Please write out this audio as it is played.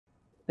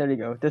There you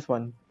go, this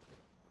one.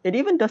 It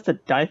even does the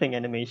diving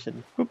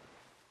animation. Whoop.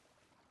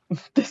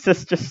 This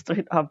is just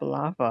straight up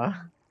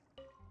lava.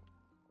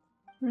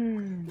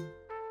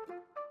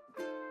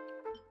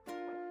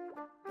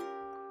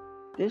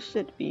 This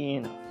should be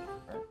enough.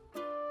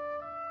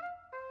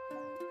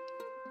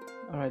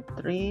 Alright,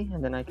 3,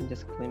 and then I can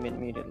just claim it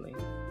immediately.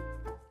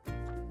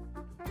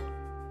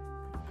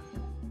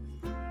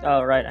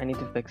 Oh, right, I need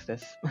to fix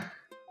this.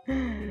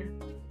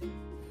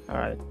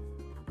 Alright.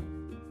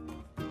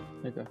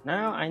 There you go.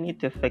 Now I need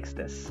to fix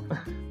this.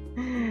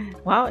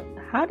 Wow,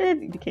 how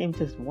did it become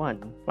just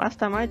 1? Last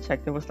time I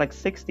checked, there was like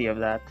 60 of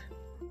that.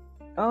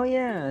 Oh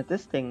yeah,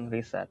 this thing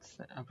resets.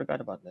 I forgot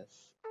about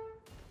this.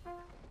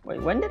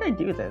 Wait, when did I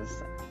do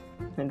this?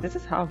 And this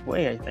is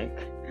halfway, I think.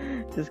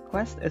 This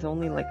quest is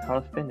only like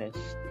half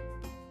finished.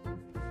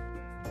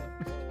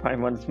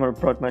 Paimon's more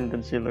broadman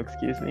than she looks,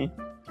 excuse me.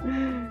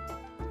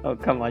 Oh,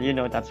 come on, you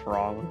know that's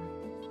wrong.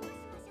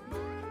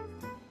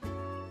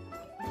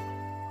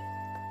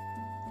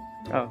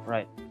 Oh,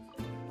 right.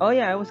 Oh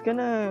yeah, I was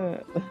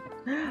gonna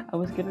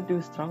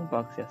do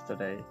Strongbox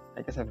yesterday.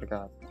 I guess I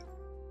forgot.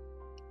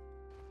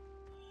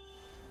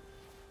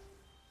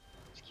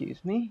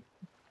 Excuse me?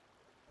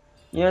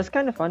 Yeah, it's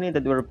kind of funny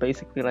that we're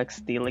basically like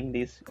stealing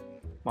these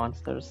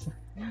monsters.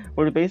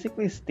 We're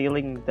basically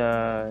stealing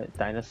the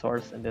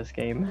dinosaurs in this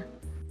game.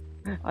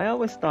 I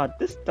always thought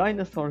this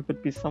dinosaur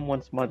could be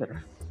someone's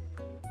mother.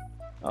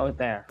 Oh,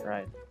 there,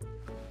 right.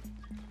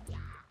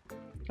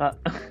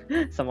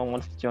 Someone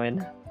wants to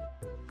join.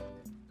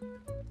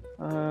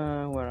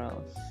 Where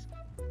else?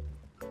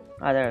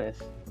 Ah, there it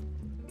is.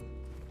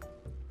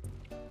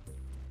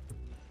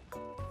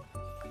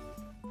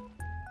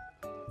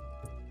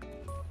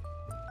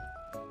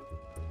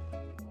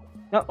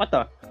 No, what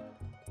the?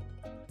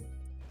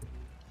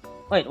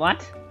 Wait,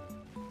 what?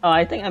 Oh,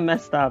 I think I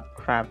messed up.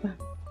 Crap.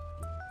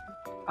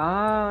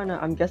 Ah, no,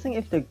 I'm guessing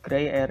if the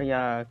gray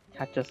area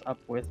catches up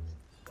with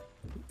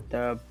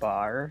the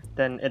bar,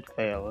 then it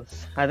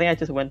fails. I think I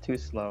just went too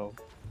slow.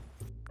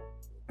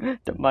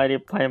 The mighty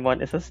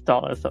Paimon is as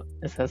tall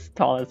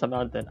as a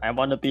mountain. I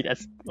want to be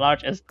as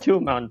large as 2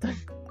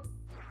 mountains.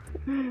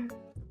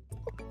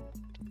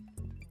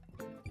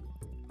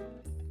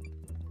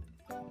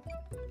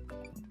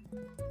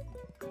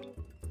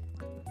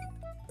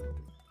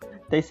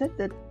 They said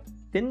that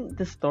didn't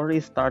the story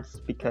starts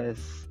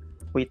because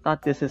we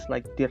thought this is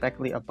like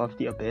directly above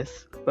the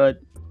abyss, but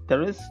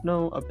there is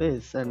no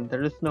abyss and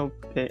there is no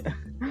pit.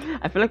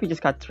 I feel like we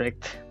just got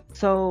tricked.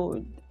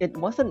 So it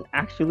wasn't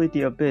actually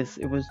the abyss,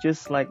 it was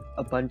just like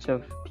a bunch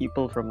of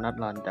people from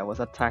Natlan that was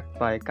attacked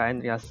by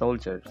Kainria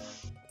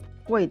soldiers.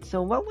 Wait,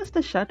 so what was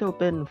the shadow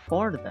bin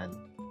for then?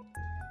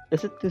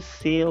 Is it to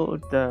seal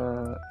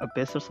the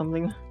abyss or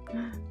something?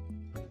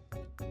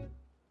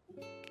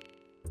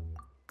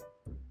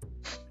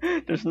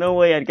 There's no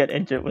way I'd get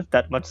injured with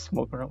that much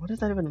smoke around. What does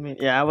that even mean?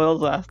 Yeah, I will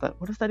also ask that.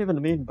 What does that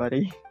even mean,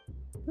 buddy?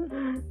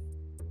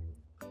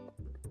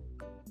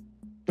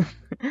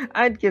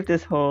 I'd give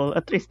this hole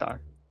a 3-star.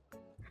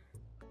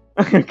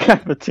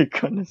 Cavity,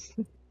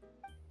 honestly.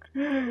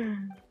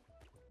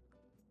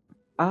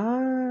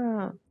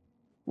 Ah,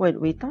 wait,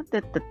 we thought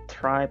that the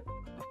tribe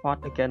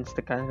fought against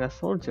the Kainria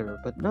soldier,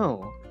 but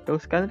no,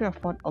 those Kainria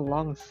fought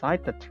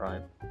alongside the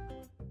tribe.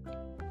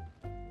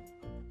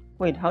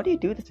 Wait, how do you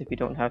do this if you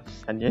don't have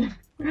Sanyin?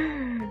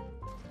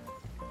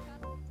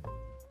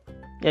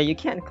 Yeah, you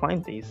can't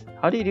climb these.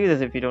 How do you do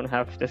this if you don't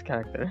have this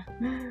character?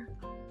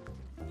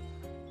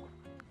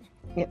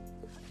 Yeah.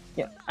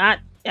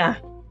 Yeah.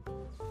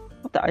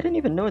 What the? I didn't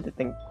even know that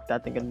thing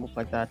can move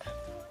like that.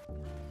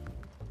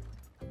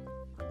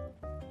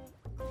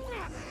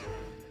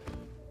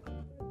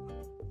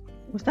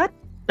 Was that?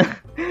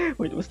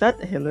 Wait, was that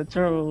a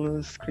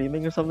literal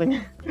screaming or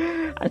something?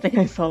 I think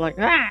I saw like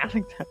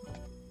like that.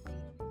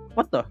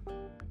 What the?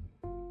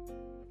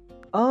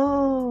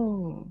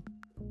 Oh,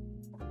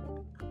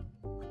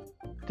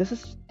 this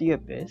is the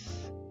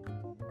abyss.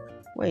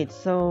 Wait,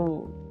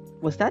 so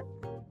was that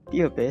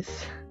the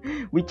abyss?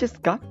 We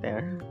just got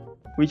there.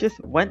 We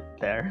just went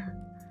there.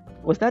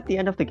 Was that the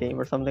end of the game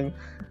or something?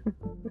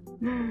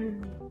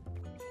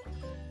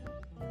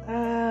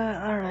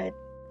 Alright.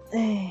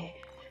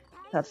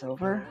 That's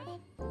over.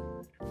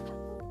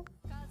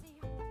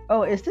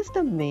 Oh, is this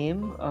the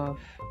meme of...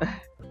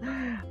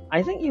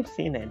 I think you've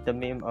seen it, the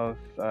meme of...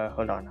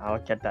 hold on, I'll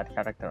get that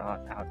character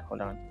out,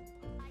 hold on.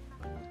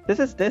 This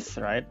is this,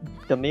 right?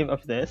 The meme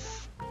of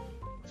this.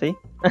 See?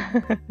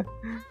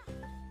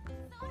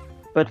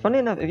 But funny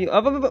enough, if you...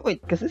 Oh, but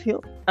wait, because this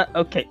heal...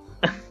 okay.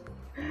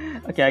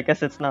 Okay, I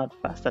guess it's not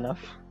fast enough.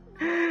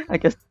 I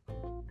guess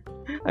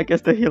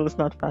the heal is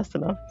not fast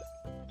enough.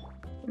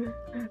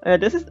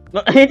 This is...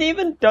 It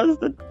even does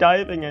the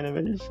diving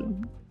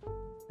animation.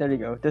 There you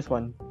go, this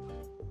one.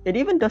 It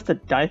even does the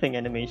diving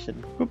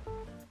animation. Whoop.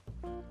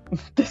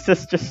 This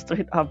is just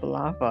straight up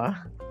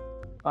lava.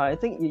 I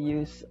think you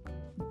use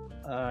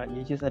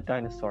a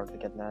dinosaur to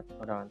get that.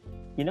 Hold on.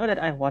 You know that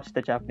I watched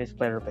the Japanese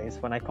player base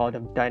when I called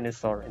him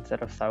dinosaur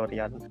instead of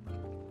Saurian.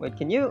 Wait,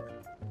 can you?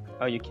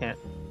 Oh, you can't.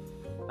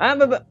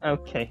 But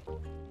okay.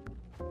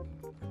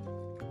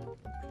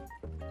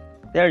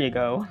 There you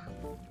go.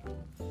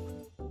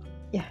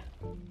 Yeah.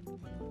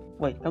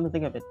 Wait, come to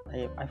think of it,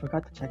 I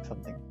forgot to check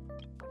something.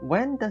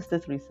 When does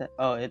this reset?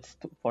 Oh, it's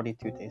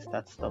 42 days.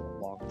 That's still a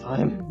long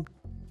time.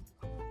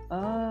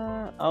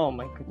 Oh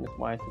my goodness,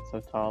 why is it so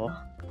tall?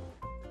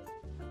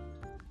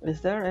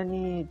 Is there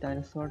any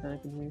dinosaur that I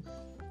can use?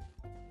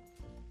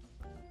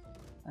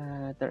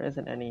 There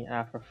isn't any.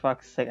 Ah, for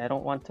fuck's sake, I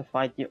don't want to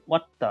fight you.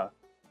 What the?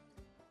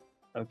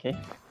 Okay.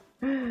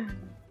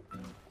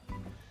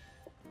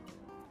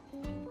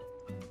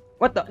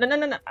 What the? No, no,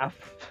 no, no. Ah,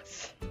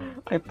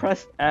 I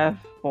pressed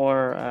F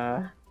for,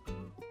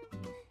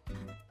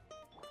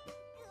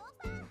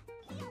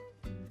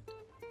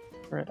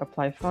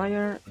 apply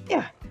fire.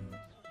 Yeah.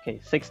 Okay,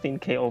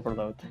 16k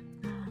overload.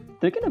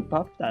 They're gonna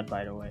buff that,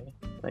 by the way.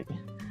 Like,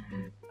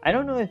 I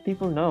don't know if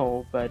people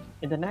know, but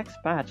in the next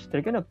patch,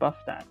 they're gonna buff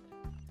that.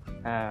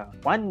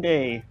 One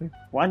day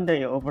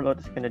overload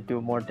is gonna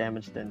do more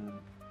damage than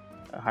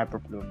hyper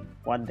bloom.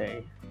 One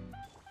day.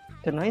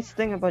 The nice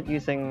thing about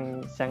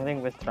using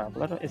Sangling with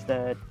Traveler is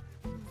that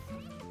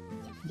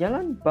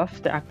Yelan buffs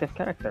the active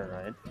character,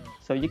 right?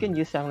 So you can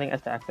use Sangling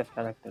as the active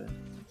character.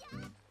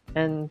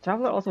 And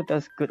Traveler also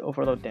does good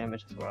overload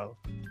damage as well.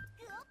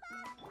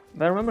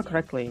 If I remember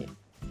correctly,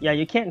 yeah,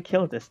 you can't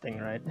kill this thing,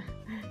 right?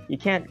 You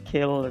can't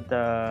kill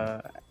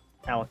the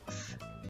Elks